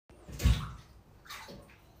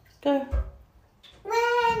Go. When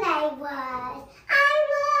I was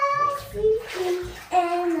sleeping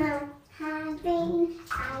and I'm having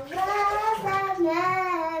I was a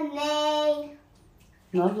mermaid.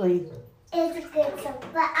 Lovely. It's a good song.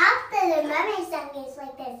 But after the mermaid song is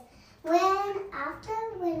like this. When I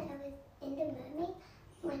was in the mermaid,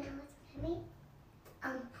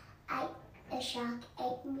 a shark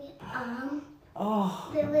ate me.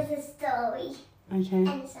 Oh. There was a story. Okay. And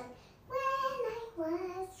it's like, when I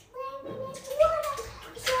was swimming in the water,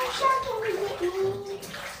 a shark came and bit me.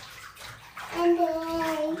 And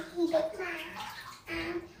then he bit my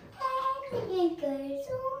arm, and it goes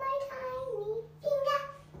on my tiny finger.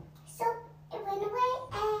 So it went away,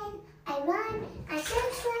 and I run. I swim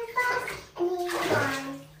fast, and he's gone.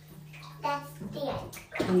 That's the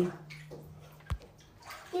end.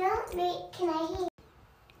 You don't read, can I hear?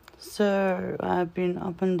 So I've been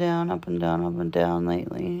up and down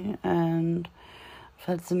lately, and I've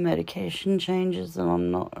had some medication changes that I'm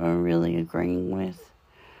not really agreeing with.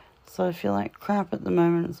 So I feel like crap at the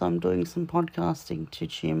moment, so I'm doing some podcasting to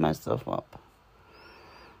cheer myself up.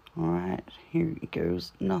 Alright, here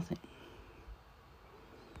goes nothing.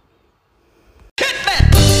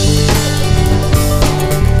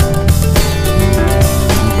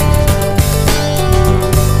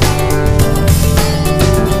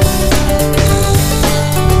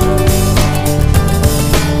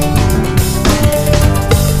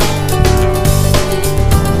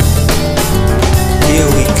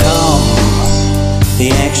 The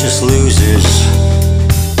anxious losers,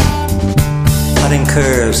 cutting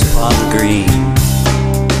curves upon the green.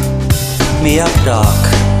 Me up, Doc,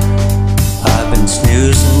 I've been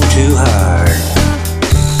snoozing too hard,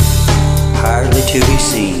 hardly to be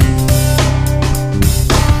seen.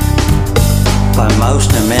 By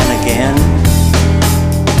most of men again,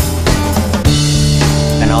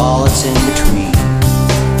 and all that's in between.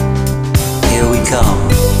 Here we come,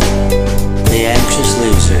 the anxious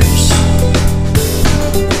losers,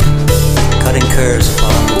 cutting curves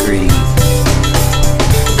upon the green.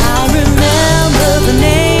 I remember the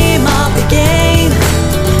name of the game,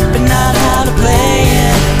 but not how to play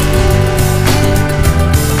it.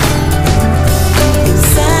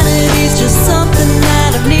 Insanity's just something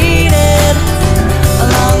that I've needed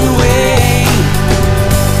along the way,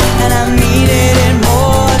 and I've needed it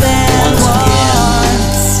more than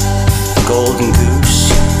once. The golden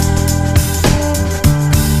goose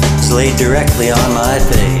is laid directly on my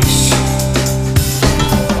face.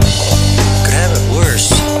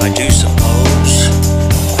 I do suppose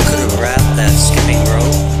I could have wrapped that skipping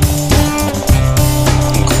rope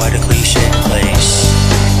in quite a cliche place,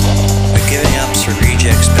 but giving up for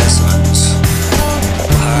reject specimens,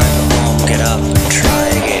 hard to home, get up and try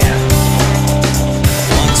again.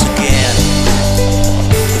 Once again,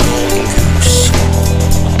 the golden goose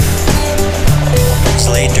is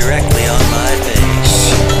laid directly on my face.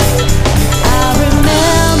 I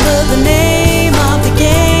remember the name of the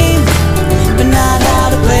game, but not how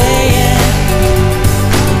to play it.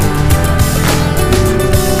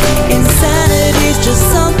 Insanity's just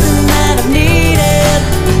something that I've needed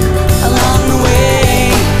along the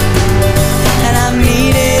way, and I've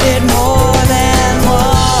needed it more than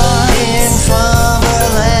once. In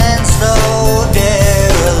slumberland so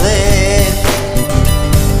derelict,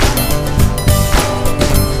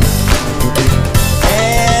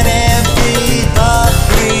 an empty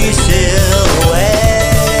thought-free silhouette.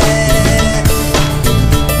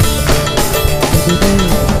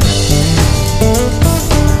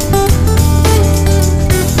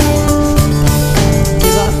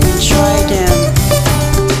 Give up and try again.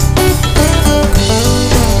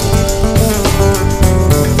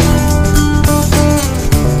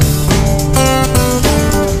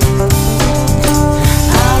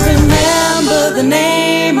 I remember the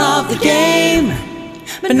name of the game,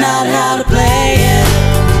 but not how to play it.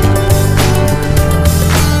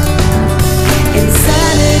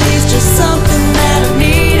 Insanity's just something that I've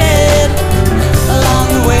needed along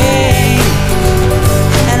the way,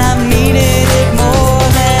 and I've needed it more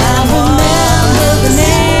than once. I remember the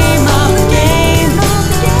name of the game,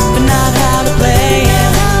 but not how to play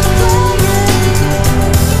it.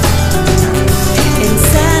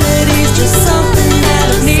 Insanity's just something that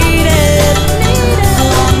I've needed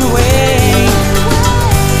along the way,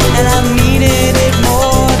 and I've needed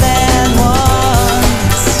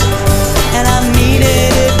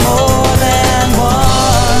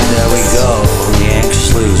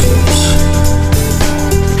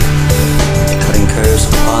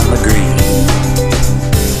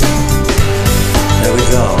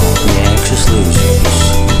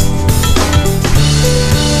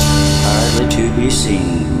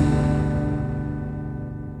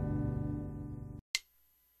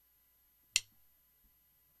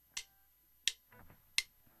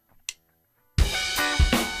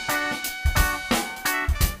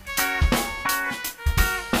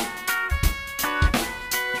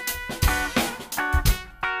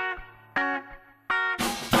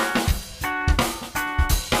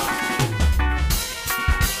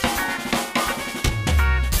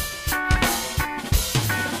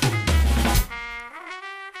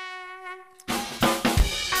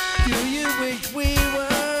wish we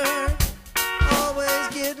were always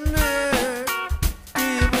getting hurt? Do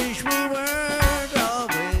you wish we weren't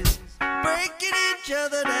always breaking each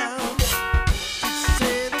other down? Just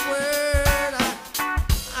say the word,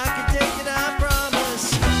 I can take it, I promise.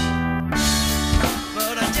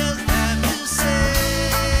 But I just have to say,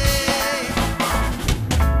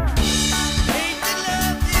 hate to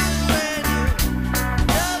love you and you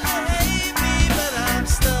love to hate me, but I'm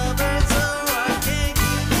stubborn, so I can't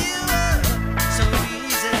give you up so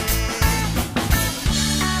easy.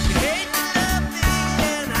 You hate to love me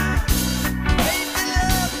and I hate to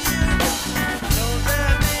love you. Don't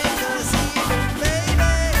that make us even,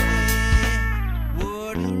 baby?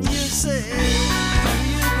 Wouldn't you say? Do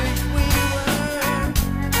you wish we were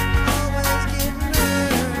always getting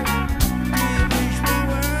hurt? Do you wish we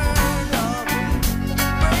weren't always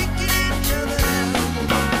breaking each other down?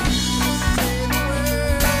 Say the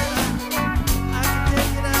word, I can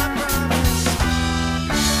take it, I promise.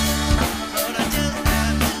 But I just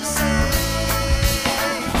have to say,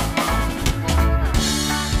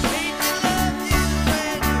 hate to love you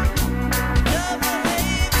and you love to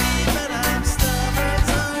hate me, but I'm stubborn,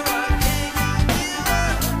 so I can't give you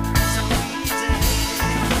up so easy.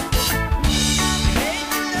 You hate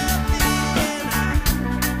to love me and I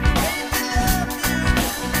hate to love you.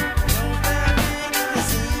 Don't that make us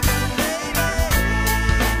even, baby?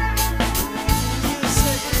 You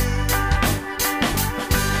say.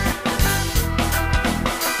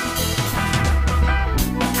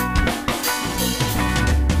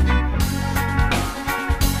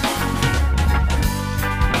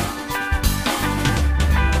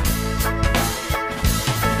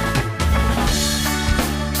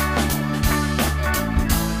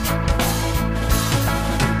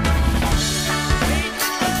 Hate to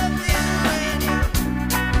love you and you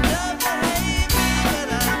love to hate me, but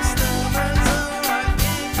I'm stubborn, so I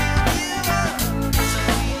can't give you up so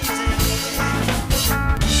easy.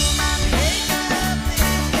 You hate to love me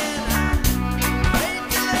and I hate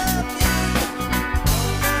to love you. Don't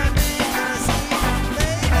that make us even,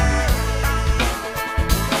 baby?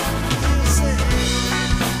 You say.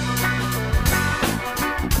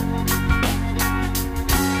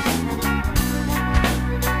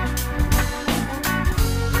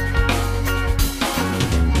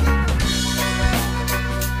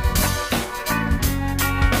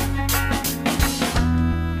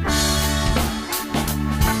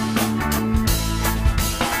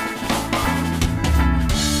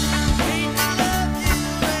 Hate to love you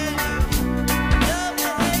and you love to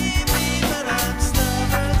hate me, but I'm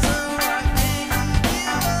stubborn, so I can't give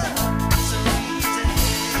you up so easy.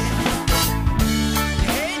 You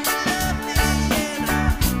hate to love me and I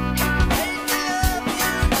hate to love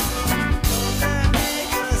you. Don't that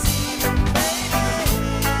make us even, baby? You say,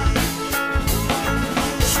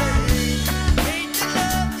 hate to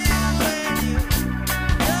love you and you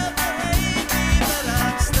love to hate me, but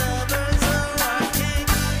I'm stubborn, so I can't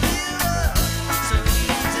give you up so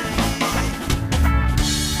easy.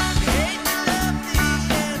 You hate to love me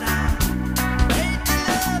and I hate to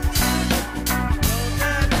love you. Don't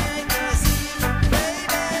that make us even,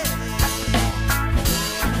 baby?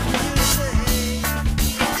 You say, hate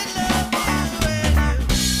to love you and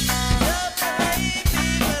you love to hate me,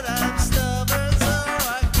 but I'm stubborn, so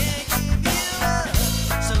I can't give you up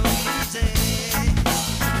so easy.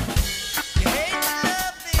 You hate to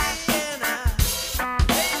love me and I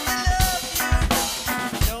hate to love you.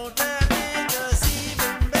 Don't that make us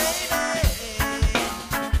even, baby?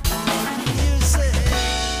 You say.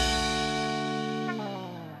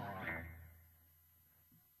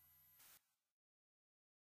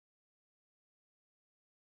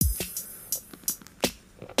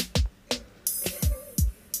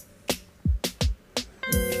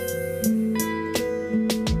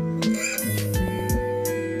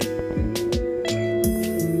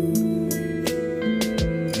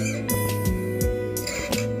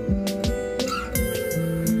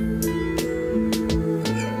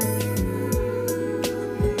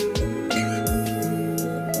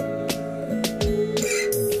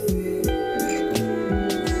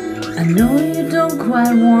 I know you don't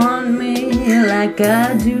quite want me like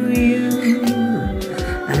I do you.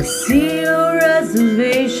 I see your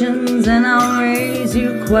reservations and I'll raise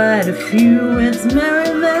you quite a few. It's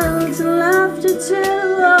merry bells and laughter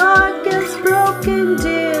till the heart gets broken,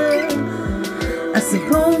 dear. I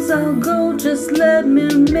suppose I'll go, just let me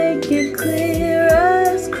make it clear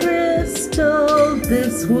as crystal.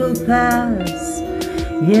 This will pass,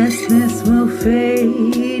 yes, this will fade.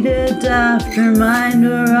 After mine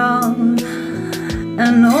are on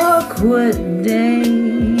an awkward day,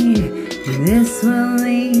 this will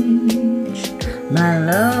each my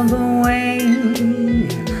love away.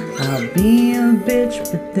 I'll be a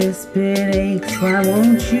bitch, but this bit aches. Why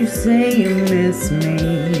won't you say you miss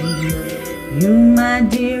me? You, my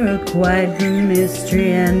dear, are quite the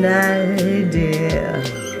mystery and idea.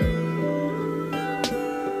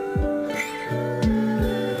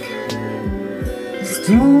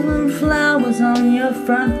 Stolen flowers on your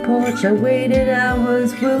front porch. I waited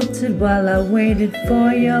hours, wilted while I waited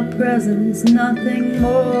for your presence, nothing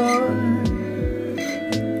more.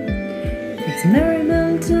 It's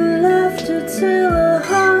merriment and laughter till a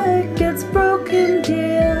heart gets broken,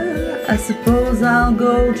 dear. I suppose I'll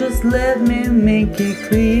go, just let me make it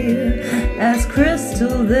clear. As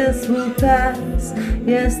crystal this will pass,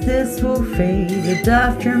 yes this will fade. A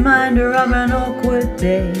daft reminder of an awkward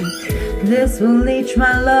day. This will leech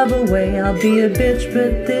my love away. I'll be a bitch,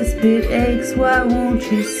 but this bit aches. Why won't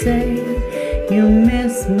you say you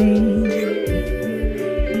miss me?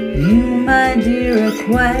 You, my dear, are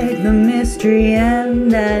quite the mystery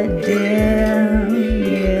and idea.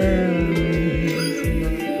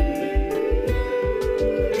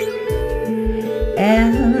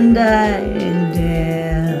 And I